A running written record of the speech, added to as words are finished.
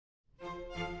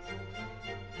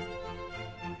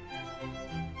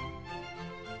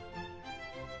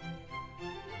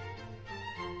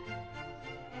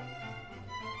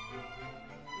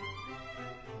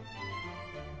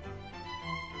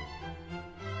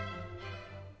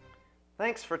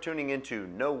Thanks for tuning into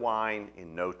No Wine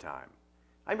in No Time.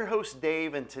 I'm your host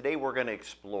Dave, and today we're going to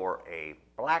explore a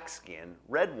black skin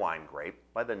red wine grape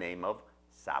by the name of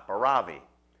Saperavi.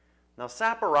 Now,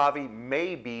 Saperavi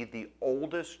may be the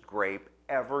oldest grape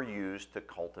ever used to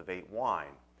cultivate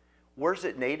wine. Where's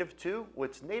it native to? Well,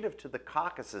 it's native to the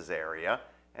Caucasus area,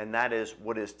 and that is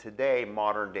what is today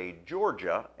modern-day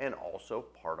Georgia and also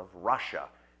part of Russia.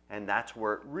 And that's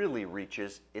where it really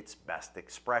reaches its best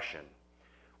expression.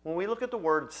 When we look at the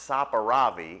word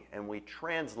Saperavi and we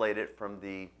translate it from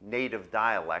the native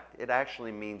dialect, it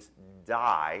actually means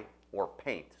dye or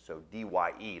paint, so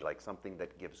D-Y-E, like something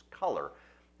that gives color.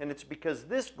 And it's because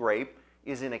this grape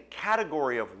is in a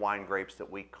category of wine grapes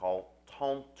that we call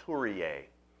Teinturier.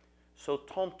 So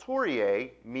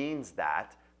Teinturier means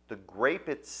that the grape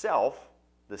itself,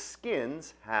 the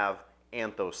skins, have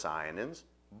anthocyanins,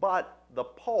 but the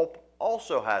pulp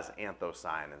also has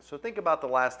anthocyanins. So think about the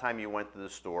last time you went to the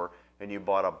store and you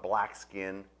bought a black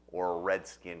skin or a red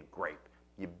skin grape.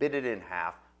 You bit it in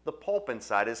half. The pulp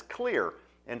inside is clear.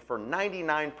 And for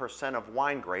 99% of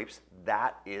wine grapes,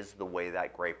 that is the way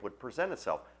that grape would present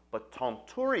itself. But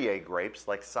Teinturier grapes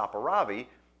like Saperavi,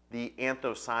 the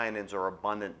anthocyanins are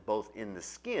abundant both in the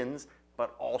skins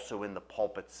but also in the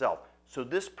pulp itself. So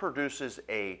this produces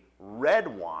a red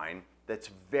wine that's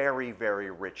very,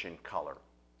 very rich in color.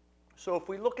 So if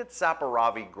we look at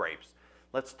Saperavi grapes,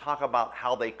 let's talk about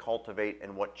how they cultivate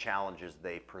and what challenges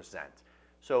they present.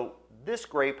 So this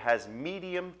grape has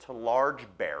medium to large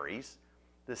berries.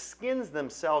 The skins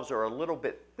themselves are a little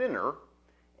bit thinner,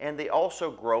 and they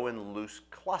also grow in loose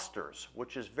clusters,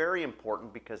 which is very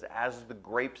important because as the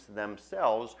grapes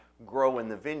themselves grow in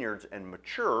the vineyards and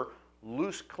mature,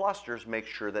 loose clusters make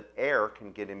sure that air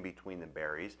can get in between the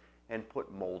berries and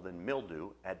put mold and mildew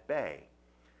at bay.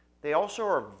 They also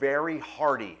are very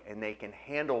hardy and they can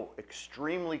handle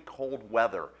extremely cold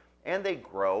weather, and they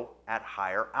grow at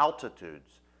higher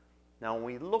altitudes. Now, when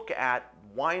we look at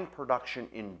wine production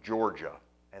in Georgia,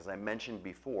 as I mentioned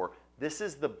before, this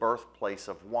is the birthplace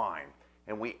of wine.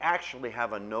 And we actually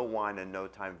have a No Wine in No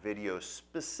Time video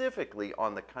specifically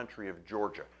on the country of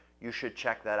Georgia. You should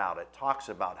check that out. It talks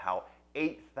about how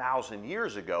 8,000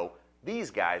 years ago,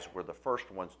 these guys were the first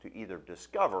ones to either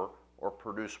discover or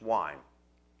produce wine.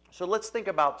 So let's think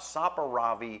about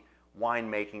Saperavi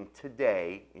winemaking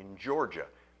today in Georgia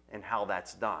and how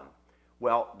that's done.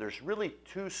 Well, there's really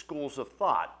two schools of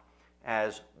thought.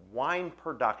 As wine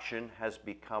production has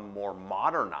become more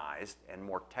modernized and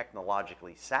more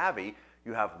technologically savvy,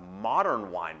 you have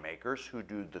modern winemakers who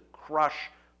do the crush,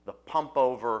 the pump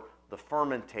over, the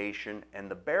fermentation,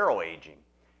 and the barrel aging.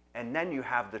 And then you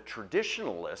have the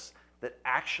traditionalists that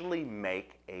actually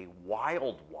make a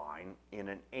wild wine in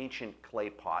an ancient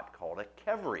clay pot called a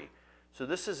kevri. So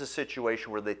this is a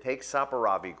situation where they take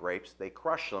Saperavi grapes, they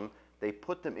crush them, they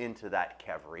put them into that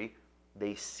kevri,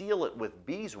 they seal it with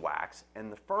beeswax,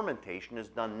 and the fermentation is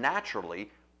done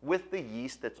naturally with the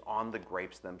yeast that's on the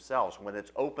grapes themselves. When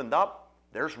it's opened up,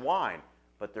 there's wine,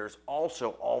 but there's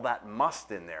also all that must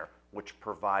in there, which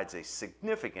provides a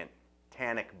significant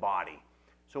tannic body.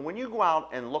 So when you go out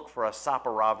and look for a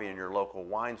Saperavi in your local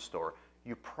wine store,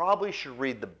 you probably should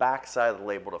read the back side of the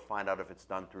label to find out if it's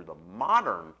done through the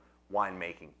modern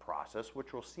winemaking process,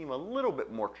 which will seem a little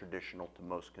bit more traditional to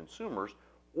most consumers,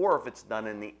 or if it's done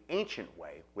in the ancient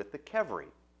way with the kevri.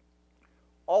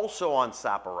 Also on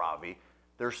Saperavi,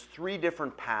 there's three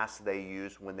different paths they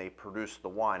use when they produce the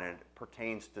wine, and it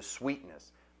pertains to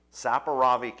sweetness.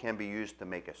 Saperavi can be used to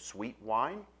make a sweet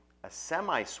wine, a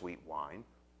semi-sweet wine,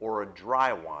 or a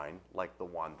dry wine like the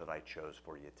one that I chose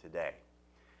for you today.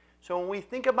 So when we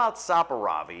think about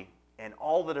Saperavi and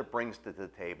all that it brings to the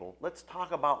table, let's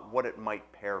talk about what it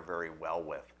might pair very well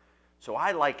with. So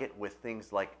I like it with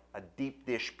things like a deep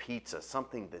dish pizza,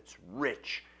 something that's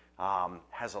rich,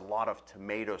 has a lot of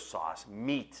tomato sauce,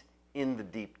 meat in the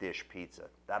deep dish pizza.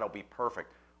 That'll be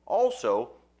perfect.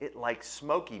 Also, it likes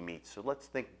smoky meat, so let's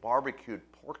think barbecued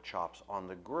pork chops on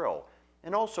the grill,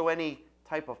 and also any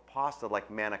type of pasta like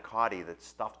manicotti that's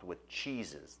stuffed with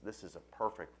cheeses. This is a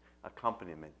perfect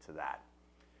accompaniment to that.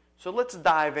 So let's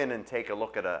dive in and take a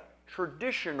look at a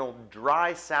traditional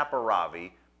dry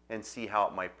Saperavi and see how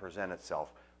it might present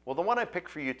itself. Well, the one I picked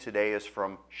for you today is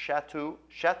from Chateau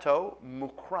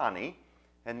Mukrani,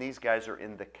 and these guys are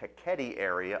in the Kakheti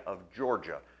area of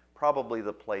Georgia, probably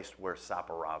the place where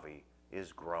Saperavi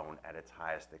is grown at its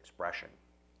highest expression.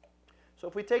 So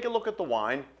if we take a look at the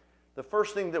wine, the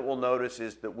first thing that we'll notice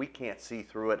is that we can't see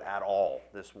through it at all.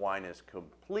 This wine is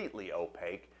completely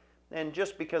opaque, and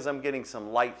just because I'm getting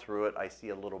some light through it, I see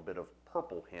a little bit of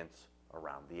purple hints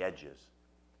around the edges.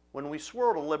 When we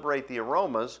swirl to liberate the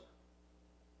aromas,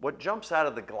 what jumps out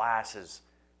of the glass is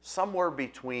somewhere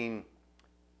between,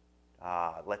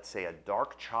 let's say, a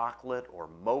dark chocolate or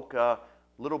mocha,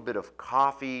 a little bit of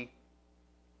coffee,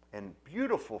 and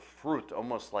beautiful fruit,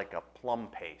 almost like a plum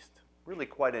paste. Really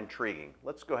quite intriguing.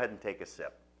 Let's go ahead and take a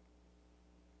sip.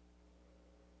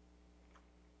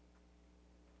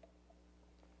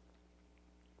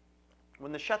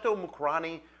 When the Chateau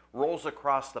Mukrani rolls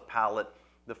across the palate,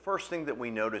 the first thing that we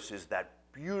notice is that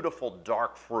beautiful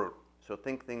dark fruit. So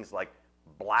think things like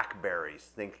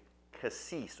blackberries, think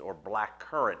cassis or black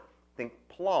currant, think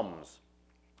plums,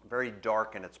 very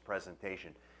dark in its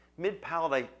presentation.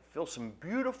 Mid-palate, I feel some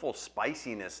beautiful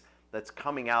spiciness that's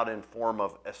coming out in form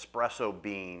of espresso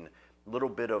bean, a little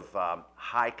bit of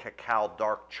high cacao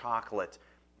dark chocolate,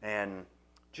 and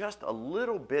just a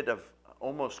little bit of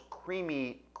almost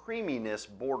creaminess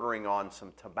bordering on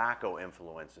some tobacco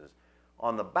influences.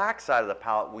 On the back side of the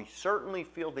palate, we certainly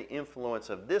feel the influence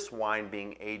of this wine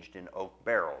being aged in oak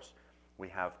barrels. We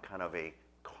have kind of a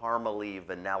caramely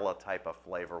vanilla type of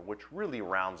flavor, which really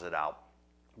rounds it out.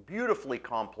 Beautifully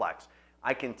complex.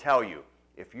 I can tell you,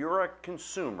 if you're a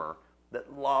consumer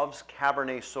that loves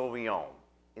Cabernet Sauvignon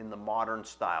in the modern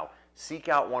style, seek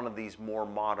out one of these more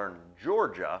modern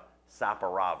Georgia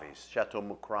Saperavis. Chateau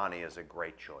Mukrani is a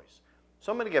great choice.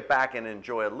 So I'm going to get back and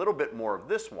enjoy a little bit more of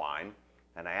this wine,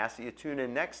 and I ask that you tune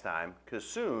in next time, because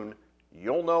soon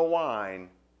you'll know wine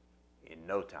in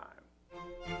no time.